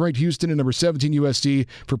 14th ranked Houston, and number 17, USC.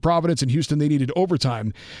 For Providence and Houston, they needed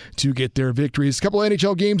overtime to get their victories. A couple of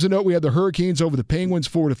NHL games to note. We had the Hurricanes over the Penguins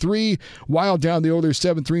 4-3. Wild down the Oilers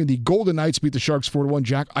 7-3, and the Golden Knights beat the Sharks 4-1.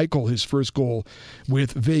 Jack Eichel, his first goal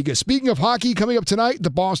with Vegas. Speaking of hockey, coming up tonight, the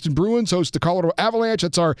Boston Bruins host the Colorado Avalanche.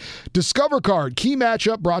 That's our Discover card. Key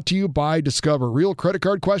matchup brought to you by Discover. Real credit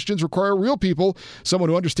card questions require real people, someone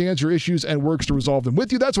who understands your issues and works to resolve them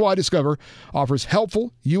with you. That's why Discover offers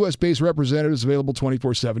helpful, U.S.-based representatives available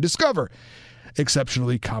 24/7. Discover.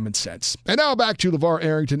 exceptionally common sense. And now back to LeVar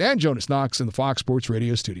Arrington and Jonas Knox in the Fox Sports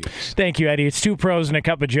Radio studios. Thank you, Eddie. It's Two Pros and a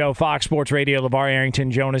Cup of Joe, Fox Sports Radio. LeVar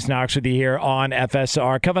Arrington, Jonas Knox with you here on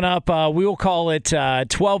FSR. Coming up, we will call it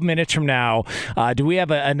 12 minutes from now. Do we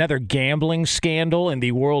have another gambling scandal in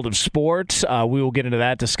the world of sports? We will get into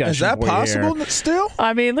that discussion. Is that possible still?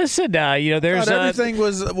 I mean, listen, there's everything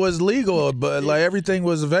was legal, but like everything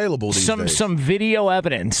was available these days. Some video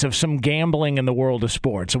evidence of some gambling in the world of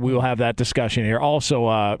sports. So we will have that discussion here.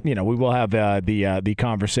 Also, we will have the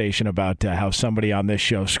conversation about how somebody on this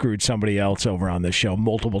show screwed somebody else over on this show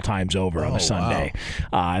multiple times over on a Sunday.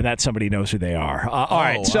 Wow. And that somebody knows who they are. All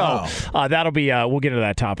right, so that'll be we'll get into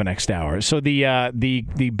that topic next hour. So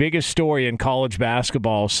the biggest story in college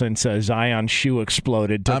basketball since Zion's shoe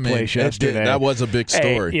exploded took place yesterday. That was a big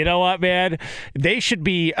story. Hey, you know what, man? They should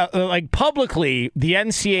be publicly. The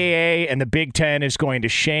NCAA and the Big Ten is going to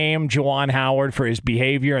shame Juwan Howard for his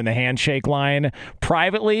behavior in the handshake line.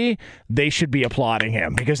 Privately, they should be applauding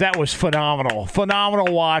him because that was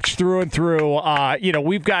phenomenal watch through and through.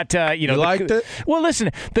 We've got you liked it. Well,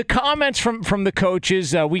 listen, the comments from the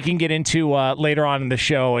coaches we can get into later on in the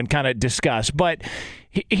show and kind of discuss, but.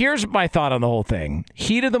 Here's my thought on the whole thing.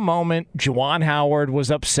 Heat of the moment, Juwan Howard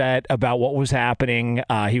was upset about what was happening.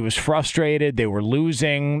 He was frustrated. They were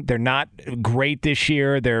losing. They're not great this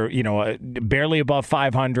year. They're, barely above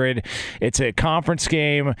 500. It's a conference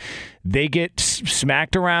game. They get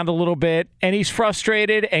smacked around a little bit, and he's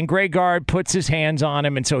frustrated, and Greg Gard puts his hands on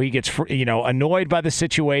him, and so he gets, annoyed by the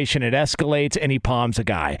situation. It escalates, and he palms a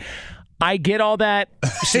guy. I get all that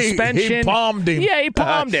suspension. He palmed him. Yeah, he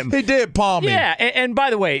palmed him. He did palm him. Yeah, and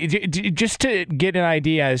by the way, just to get an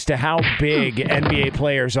idea as to how big NBA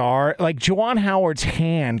players are, like Juwan Howard's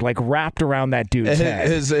hand, wrapped around that dude's head.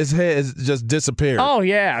 His head just disappeared. Oh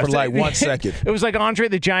yeah, for 1 second. It was like Andre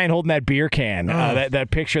the Giant holding that beer can.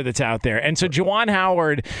 That picture that's out there. And so Juwan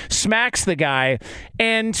Howard smacks the guy.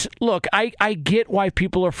 And look, I get why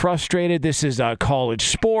people are frustrated. This is college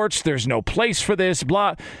sports. There's no place for this.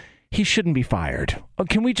 Blah. He shouldn't be fired.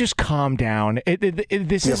 Can we just calm down?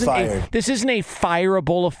 This isn't a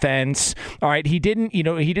fireable offense. All right, he didn't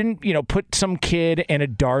put some kid in a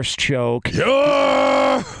Darce choke.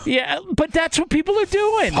 Yeah, but that's what people are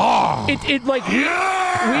doing. We've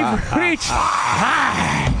reached.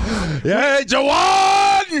 Yeah,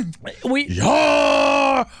 Juwan.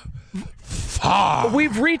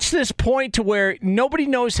 We've reached this point to where nobody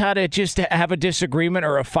knows how to just have a disagreement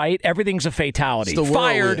or a fight. Everything's a fatality.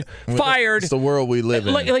 Fired. It's the world we live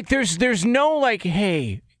in. There's no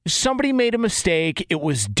hey, somebody made a mistake. It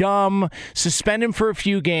was dumb. Suspend him for a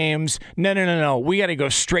few games. No. We got to go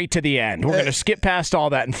straight to the end. We're going to skip past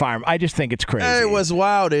all that and fire him. I just think it's crazy. Hey, what's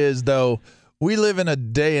wild is, though, we live in a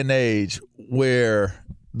day and age where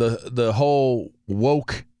the whole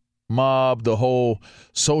woke mob, the whole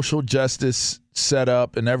social justice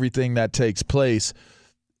setup and everything that takes place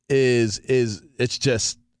is it's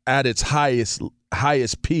just at its highest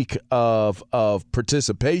peak of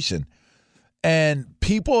participation. And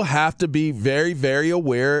people have to be very, very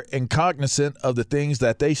aware and cognizant of the things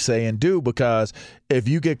that they say and do, because if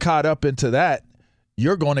you get caught up into that,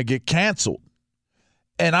 you're going to get canceled.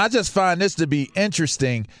 And I just find this to be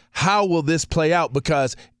interesting. How will this play out?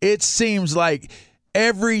 Because it seems like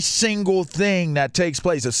every single thing that takes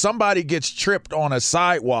place, if somebody gets tripped on a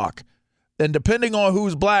sidewalk, then depending on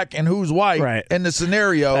who's black and who's white in the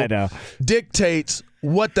scenario dictates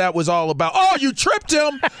what that was all about. Oh, you tripped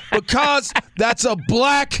him because that's a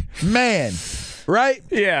black man, right?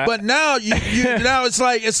 Yeah. But now now it's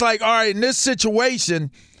like all right, in this situation,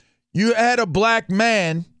 you had a black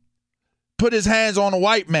man put his hands on a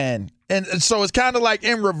white man. And so it's kind of like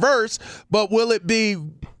in reverse, but will it be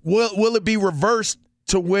reversed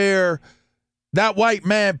to where that white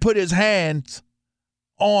man put his hands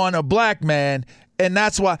on a black man? And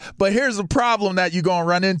that's why. But here's the problem that you're going to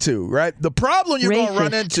run into, right? The problem you're going to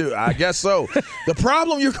run into, I guess so. The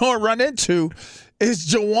problem you're going to run into is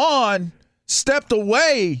Juwan stepped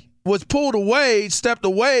away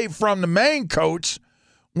from the main coach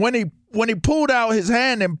when he pulled out his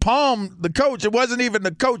hand and palmed the coach. It wasn't even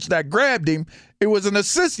the coach that grabbed him. It was an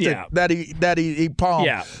assistant that he palmed.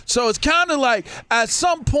 Yeah. So it's kind of like at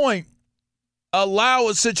some point, allow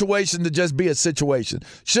a situation to just be a situation.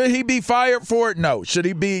 Should he be fired for it? No. Should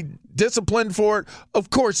he be disciplined for it? Of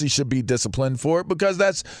course he should be disciplined for it, because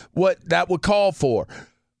that's what that would call for.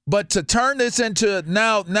 But to turn this into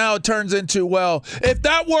now it turns into, well, if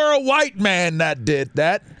that were a white man that did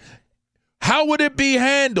that, how would it be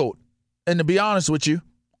handled? And to be honest with you,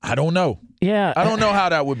 I don't know. Yeah. I don't know how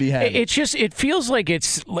that would be handled. It feels like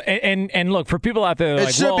it's, and look, for people out there,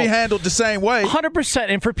 it should be handled the same way. 100%.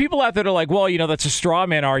 And for people out there that are like, well, that's a straw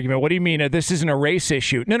man argument. What do you mean? This isn't a race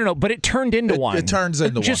issue. No. But it turned into one. It turns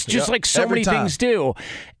into one. Just like so many things do.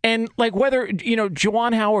 And like whether,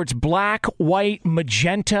 Juwan Howard's black, white,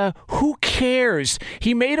 magenta, who cares?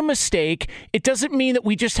 He made a mistake. It doesn't mean that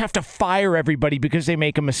we just have to fire everybody because they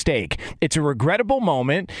make a mistake. It's a regrettable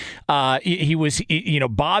moment. He was,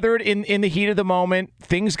 bothered in the heat of the moment.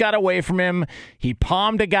 Things got away from him. He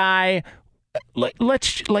palmed a guy.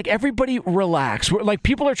 Let's everybody relax.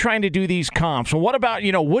 People are trying to do these comps. Well, what about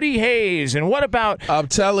Woody Hayes, and what about? I'm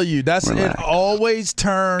telling you, it always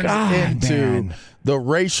turns into the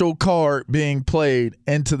racial card being played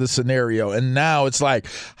into the scenario, and now it's like,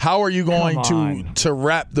 how are you going to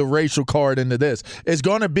wrap the racial card into this? It's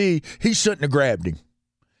going to be he shouldn't have grabbed him.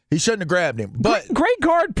 He shouldn't have grabbed him. But great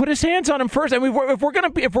guard put his hands on him first. I mean, if we're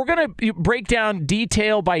gonna break down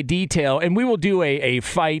detail by detail, and we will do a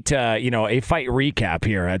fight recap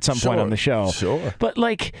here at some point on the show. Sure. But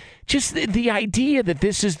just the idea that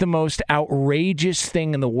this is the most outrageous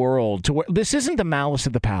thing in the world. This isn't the Malice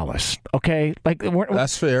at the Palace, okay?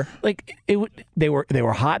 That's fair. They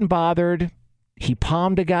were hot and bothered. He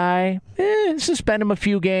palmed a guy. Suspend him a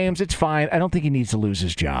few games. It's fine. I don't think he needs to lose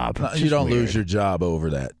his job. No, you don't lose your job over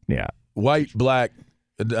that. Yeah. White, black,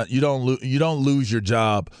 you don't lose your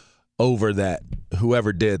job over that.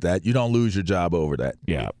 Whoever did that, you don't lose your job over that.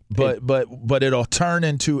 Yeah. But it'll turn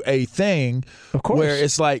into a thing where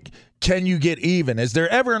it's like, can you get even? Is there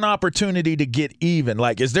ever an opportunity to get even?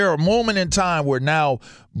 Is there a moment in time where now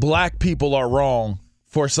black people are wrong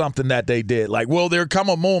for something that they did? Will there come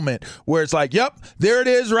a moment where it's like, yep, there it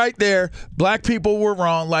is right there. Black people were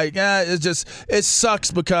wrong. It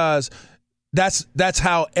sucks because that's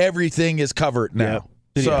how everything is covered now.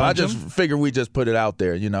 Yep. So I just figure we just put it out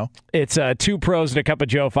there, It's Two Pros and a Cup of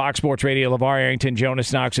Joe, Fox Sports Radio. LeVar Arrington,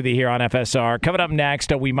 Jonas Knox with you here on FSR. Coming up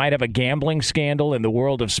next, we might have a gambling scandal in the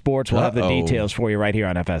world of sports. We'll have the details for you right here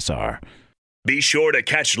on FSR. Be sure to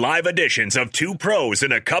catch live editions of Two Pros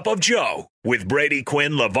and a Cup of Joe with Brady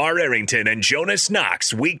Quinn, LeVar Arrington, and Jonas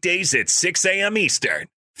Knox weekdays at 6 a.m. Eastern,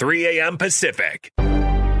 3 a.m. Pacific.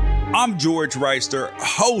 I'm George Reister,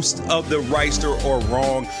 host of the Reister or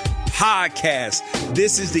Wrong podcast.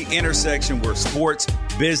 This is the intersection where sports,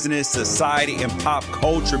 business, society, and pop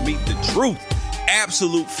culture meet the truth.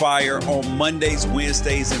 Absolute fire on Mondays,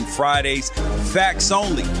 Wednesdays, and Fridays. Facts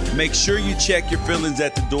only. Make sure you check your feelings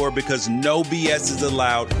at the door because no BS is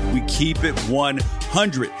allowed. We keep it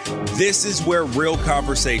 100. This is where real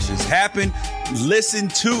conversations happen. Listen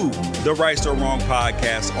to the Right or Wrong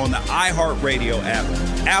podcast on the iHeartRadio app,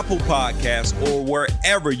 Apple Podcasts, or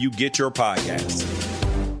wherever you get your podcasts.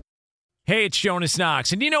 Hey, it's Jonas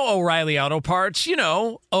Knox, and O'Reilly Auto Parts,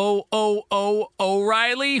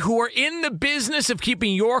 O'Reilly, who are in the business of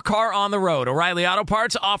keeping your car on the road. O'Reilly Auto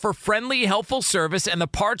Parts offer friendly, helpful service and the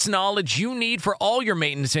parts knowledge you need for all your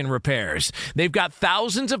maintenance and repairs. They've got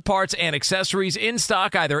thousands of parts and accessories in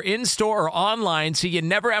stock, either in-store or online, so you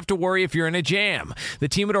never have to worry if you're in a jam. The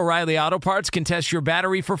team at O'Reilly Auto Parts can test your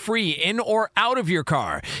battery for free in or out of your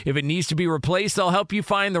car. If it needs to be replaced, they'll help you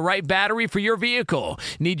find the right battery for your vehicle.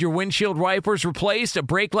 Need your windshield wipers replaced, a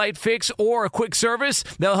brake light fix, or a quick service?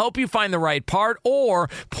 They'll help you find the right part or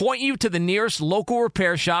point you to the nearest local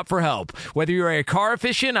repair shop for help. Whether you're a car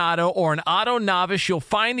aficionado or an auto novice, you'll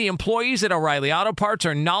find the employees at O'Reilly Auto Parts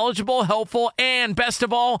are knowledgeable, helpful, and best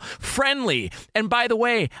of all, friendly. And by the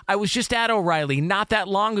way, I was just at O'Reilly not that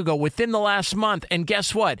long ago, within the last month, and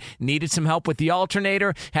guess what? Needed some help with the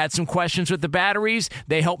alternator, had some questions with the batteries.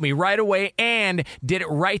 They helped me right away and did it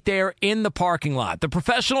right there in the parking lot. The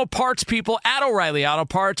professional parts people at O'Reilly Auto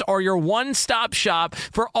Parts are your one-stop shop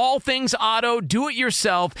for all things auto,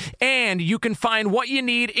 do-it-yourself, and you can find what you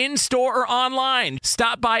need in-store or online.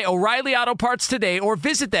 Stop by O'Reilly Auto Parts today or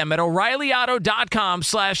visit them at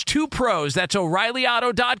O'ReillyAuto.com/2pros. That's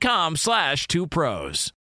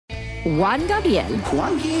O'ReillyAuto.com/2pros. Juan Gabriel.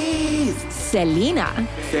 Selena.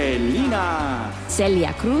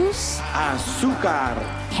 Celia Cruz. Azúcar.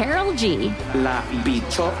 Karol G. La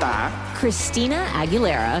Bichota. Christina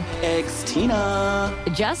Aguilera. Ex-Tina.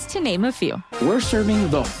 Just to name a few. We're serving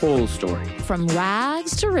the whole story. From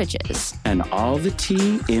rags to riches. And all the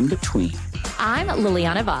tea in between. I'm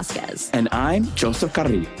Liliana Vasquez. And I'm Joseph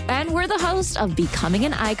Carrillo. And we're the host of Becoming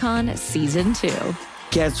an Icon Season 2.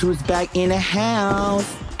 Guess who's back in the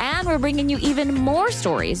house? And we're bringing you even more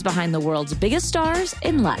stories behind the world's biggest stars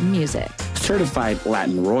in Latin music. Certified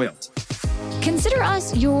Latin royalty. Consider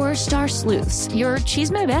us your star sleuths, your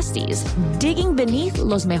chisme besties, digging beneath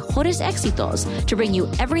los mejores éxitos to bring you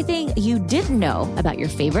everything you didn't know about your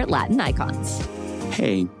favorite Latin icons.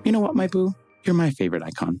 Hey, you know what, my boo? You're my favorite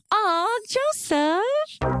icon. Aw, Joseph!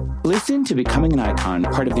 Listen to Becoming an Icon,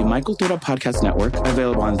 part of the Michael Dura Podcast Network,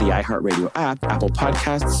 available on the iHeartRadio app, Apple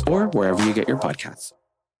Podcasts, or wherever you get your podcasts.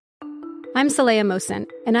 I'm Saleha Mohsen,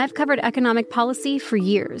 and I've covered economic policy for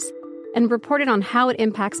years and reported on how it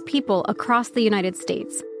impacts people across the United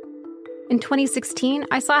States. In 2016,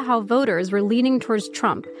 I saw how voters were leaning towards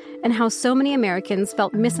Trump and how so many Americans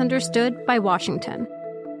felt misunderstood by Washington.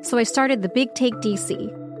 So I started the Big Take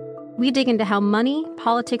DC. We dig into how money,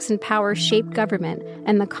 politics, and power shape government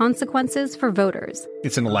and the consequences for voters.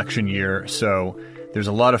 It's an election year, so there's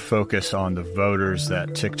a lot of focus on the voters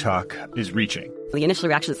that TikTok is reaching. The initial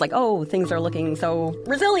reaction is like, oh, things are looking so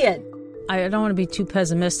resilient. I don't want to be too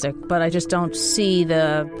pessimistic, but I just don't see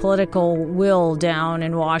the political will down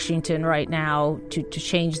in Washington right now to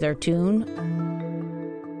change their tune.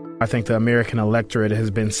 I think the American electorate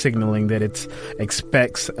has been signaling that it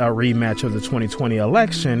expects a rematch of the 2020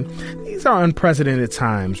 election. These are unprecedented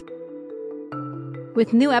times.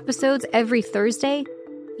 With new episodes every Thursday,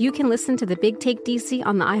 you can listen to the Big Take DC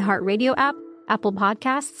on the iHeartRadio app, Apple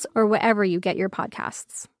Podcasts, or wherever you get your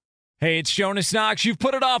podcasts. Hey, it's Jonas Knox. You've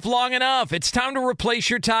put it off long enough. It's time to replace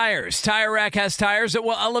your tires. Tire Rack has tires that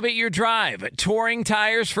will elevate your drive. Touring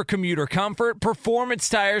tires for commuter comfort, performance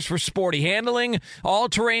tires for sporty handling,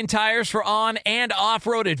 all-terrain tires for on- and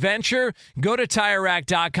off-road adventure. Go to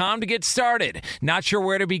TireRack.com to get started. Not sure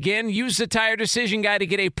where to begin? Use the Tire Decision Guide to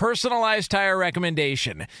get a personalized tire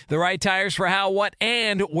recommendation. The right tires for how, what,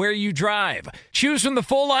 and where you drive. Choose from the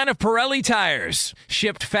full line of Pirelli tires.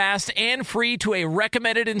 Shipped fast and free to a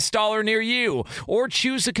recommended installer near you, or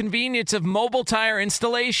choose the convenience of mobile tire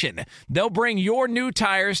installation. They'll bring your new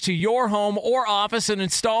tires to your home or office and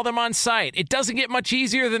install them on site. It doesn't get much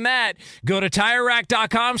easier than that. Go to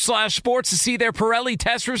TireRack.com/sports to see their Pirelli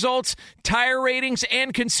test results, tire ratings,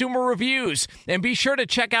 and consumer reviews. And be sure to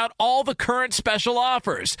check out all the current special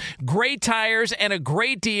offers. Great tires and a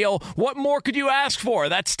great deal. What more could you ask for?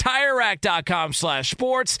 That's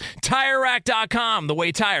TireRack.com/sports. TireRack.com, the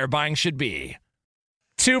way tire buying should be.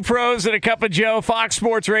 Two pros and a cup of Joe, Fox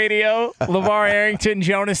Sports Radio. LeVar Arrington,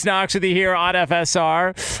 Jonas Knox with you here on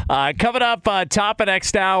FSR. Coming up top of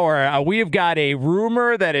next hour, we've got a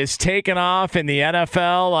rumor that is taken off in the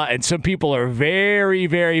NFL, and some people are very,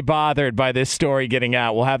 very bothered by this story getting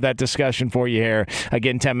out. We'll have that discussion for you here,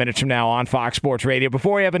 again, 10 minutes from now on Fox Sports Radio.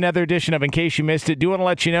 Before we have another edition of In Case You Missed It, do want to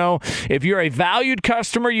let you know, if you're a valued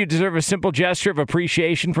customer, you deserve a simple gesture of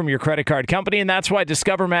appreciation from your credit card company, and that's why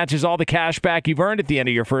Discover matches all the cash back you've earned at the end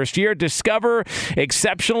of your first year. Discover,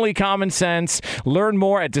 exceptionally common sense. Learn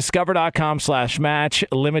more at discover.com/match.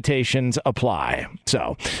 Limitations apply.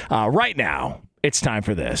 So, right now, it's time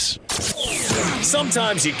for this.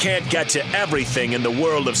 Sometimes you can't get to everything in the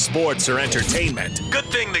world of sports or entertainment. Good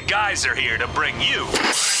thing the guys are here to bring you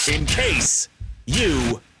In Case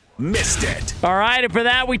You Missed It. All right, and for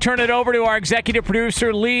that, we turn it over to our executive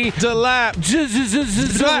producer, Lee DeLapp.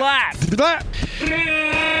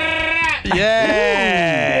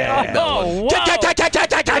 Yeah. Oh,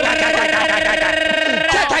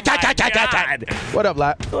 What up,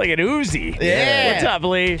 Lap? Like an Uzi. Yeah. What's up,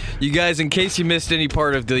 Lee? You guys, in case you missed any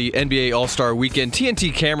part of the NBA All-Star Weekend,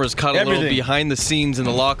 TNT cameras caught a little behind the scenes in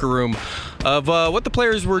the locker room of what the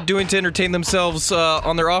players were doing to entertain themselves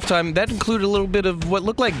on their off time. That included a little bit of what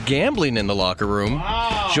looked like gambling in the locker room.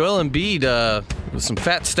 Wow. Joel Embiid with some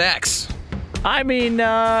fat stacks. I mean,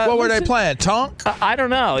 what were they playing? Tonk? I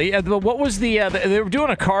don't know. What was the? They were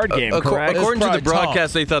doing a card game, correct? According to the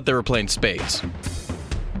broadcast, they thought they were playing spades.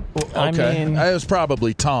 Okay, I mean, it was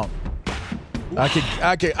probably Tonk.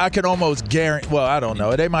 I could almost guarantee. Well, I don't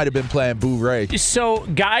know. They might have been playing Boo-Ray. So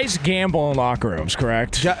guys gamble in locker rooms,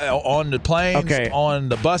 correct? On the planes, on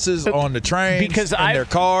the buses, on the trains, because in their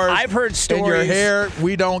cars. I've heard stories. In your hair,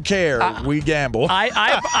 we don't care. We gamble.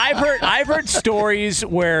 I've heard stories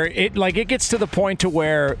where it gets to the point to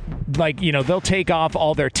where they'll take off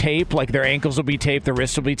all their tape, like their ankles will be taped, their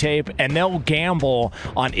wrists will be taped, and they'll gamble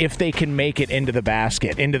on if they can make it into the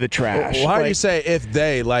basket, into the trash. Well, how do you say if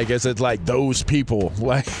they? Is it like those people?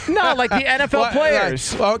 No, like the NFL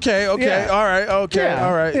players. Okay, yeah. All right, okay, yeah.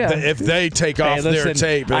 All right. Yeah. If they take off their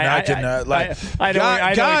tape, and I can I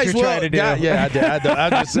know guys what you're trying to do. Yeah, I do.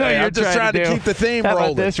 I'm just saying. I'm just trying to keep the theme rolling. How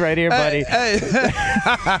about this right here, buddy?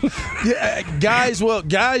 Guys will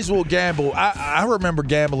gamble. I remember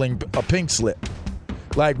gambling a pink slip.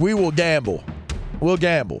 We will gamble. We'll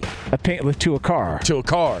gamble. To a car. To a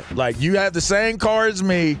car. You have the same car as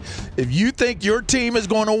me. If you think your team is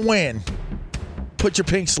going to win, put your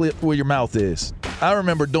pink slip where your mouth is. I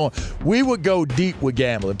remember we would go deep with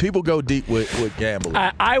gambling. People go deep with gambling.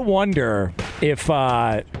 I wonder if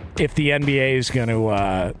the NBA is going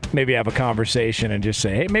to maybe have a conversation and just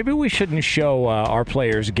say, hey, maybe we shouldn't show our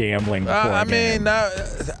players gambling before a game.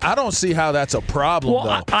 I don't see how that's a problem,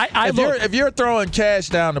 though. If you're throwing cash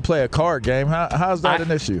down to play a card game, how's that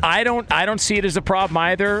an issue? I don't see it as a problem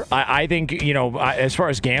either. I think, as far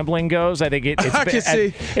as gambling goes, I think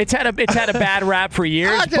it's had a bad rap for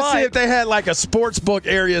years. I can see if they had like a sports book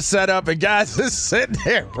area set up and guys just sitting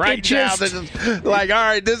there now. They're just like, all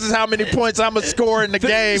right, this is how many points I'm going to score in the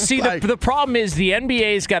game. See, the problem is the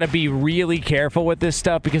NBA's got to be really careful with this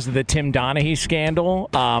stuff because of the Tim Donaghy scandal,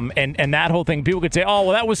 and that whole thing. People could say, "Oh,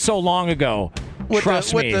 well, that was so long ago."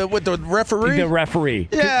 Trust me. With the referee? The referee.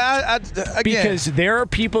 Yeah, again. Because there are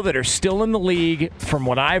people that are still in the league, from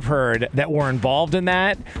what I've heard, that were involved in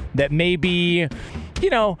that maybe,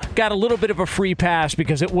 got a little bit of a free pass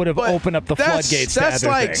because it would have opened up the floodgates to other things. That's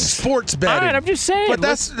like sports betting. All right, I'm just saying. But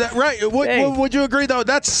that's right. Would you agree, though?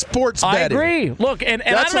 That's sports betting. I agree. Look, and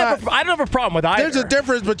I don't have a problem with either. There's a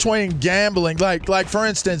difference between gambling. Like for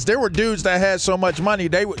instance, there were dudes that had so much money,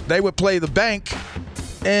 they would play the bank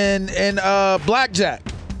and blackjack.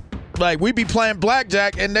 Like, we'd be playing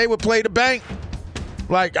blackjack and they would play the bank.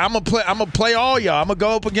 Like, I'm gonna play all y'all. I'm gonna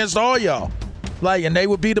go up against all y'all. Like, and they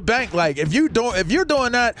would be the bank. Like, if you're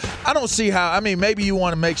doing that, I don't see how. I mean, maybe you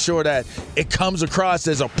want to make sure that it comes across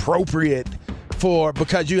as appropriate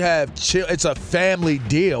because you have it's a family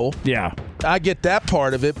deal. Yeah. I get that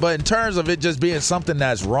part of it, but in terms of it just being something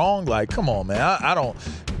that's wrong, like, come on, man. I don't.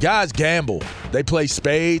 Guys gamble. They play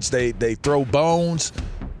spades. They throw bones,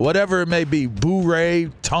 whatever it may be. Boo-ray,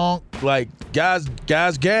 tonk. Like, guys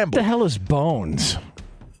gamble. What the hell is bones?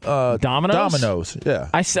 Dominoes? Dominoes, yeah.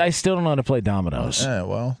 I still don't know how to play dominoes. Yeah,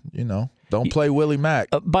 well, don't play Willie Mack.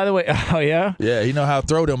 By the way, oh, yeah? Yeah, you know how to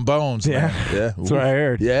throw them bones, man. Yeah. That's what I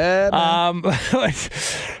heard. Yeah, man.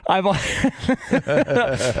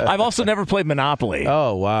 I've also never played Monopoly.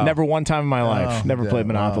 Oh, wow. Never one time in my life. Never played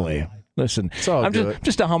Monopoly. Wow. Listen, I'm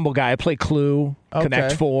just a humble guy. I play Clue,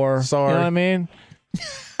 Connect 4. Sorry. You know what I mean?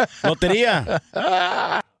 Loteria.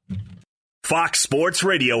 Fox Sports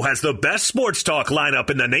Radio has the best sports talk lineup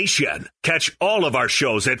in the nation. Catch all of our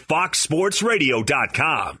shows at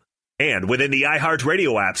foxsportsradio.com. And within the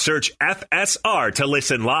iHeartRadio app, search FSR to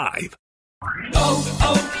listen live.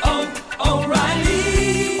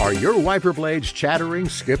 O'Reilly. Are your wiper blades chattering,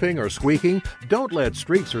 skipping, or squeaking? Don't let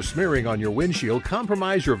streaks or smearing on your windshield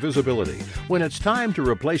compromise your visibility. When it's time to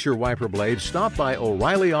replace your wiper blades, stop by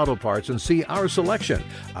O'Reilly Auto Parts and see our selection.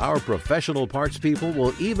 Our professional parts people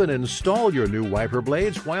will even install your new wiper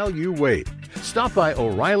blades while you wait. Stop by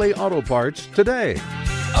O'Reilly Auto Parts today.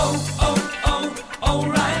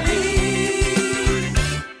 O'Reilly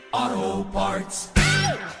Auto Parts.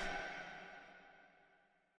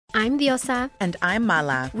 I'm Diosa. And I'm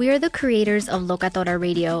Mala. We are the creators of Locatora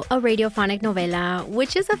Radio, a radiophonic novela,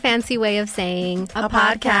 which is a fancy way of saying a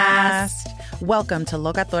podcast. Welcome to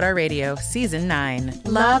Locatora Radio, Season 9.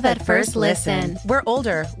 Love at first listen. We're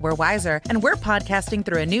older, we're wiser, and we're podcasting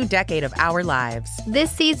through a new decade of our lives.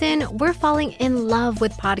 This season, we're falling in love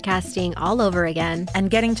with podcasting all over again.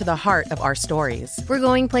 And getting to the heart of our stories. We're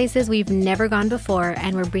going places we've never gone before,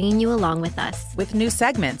 and we're bringing you along with us. With new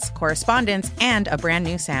segments, correspondence, and a brand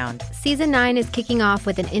new sound. Season 9 is kicking off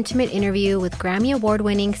with an intimate interview with Grammy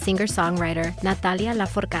Award-winning singer-songwriter Natalia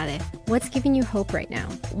Lafourcade. What's giving you hope right now?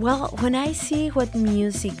 Well, when I see what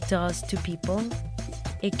music does to people,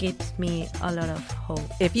 it gives me a lot of hope.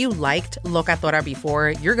 If you liked Locatora before,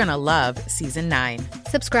 you're going to love Season 9.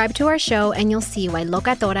 Subscribe to our show and you'll see why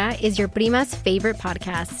Locatora is your prima's favorite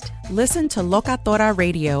podcast. Listen to Locatora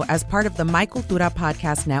Radio as part of the My Cultura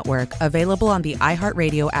Podcast Network, available on the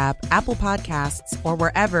iHeartRadio app, Apple Podcasts, or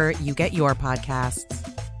wherever you get your podcasts.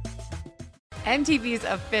 MTV's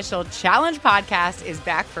official Challenge podcast is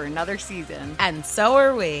back for another season. And so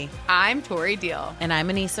are we. I'm Tori Deal. And I'm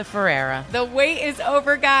Anissa Ferreira. The wait is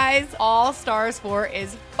over, guys. All Stars 4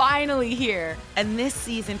 is finally here. And this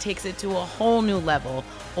season takes it to a whole new level.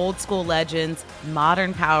 Old school legends,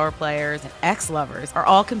 modern power players, and ex-lovers are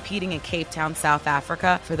all competing in Cape Town, South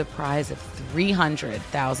Africa for the prize of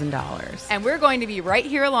 $300,000. And we're going to be right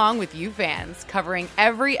here along with you fans, covering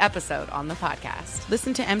every episode on the podcast.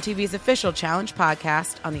 Listen to MTV's official Challenge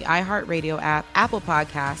podcast on the iHeartRadio app, Apple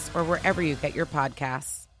Podcasts, or wherever you get your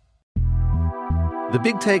podcasts. The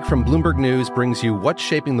Big Take from Bloomberg News brings you what's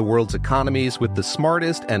shaping the world's economies with the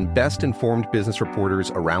smartest and best-informed business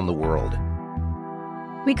reporters around the world.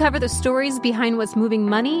 We cover the stories behind what's moving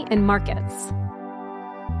money and markets,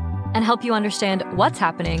 and help you understand what's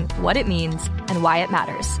happening, what it means, and why it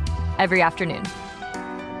matters every afternoon.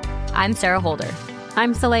 I'm Sarah Holder.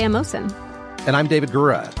 I'm Saleha Mohsin. And I'm David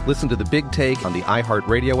Gura. Listen to The Big Take on the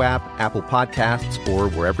iHeartRadio app, Apple Podcasts, or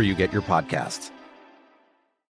wherever you get your podcasts.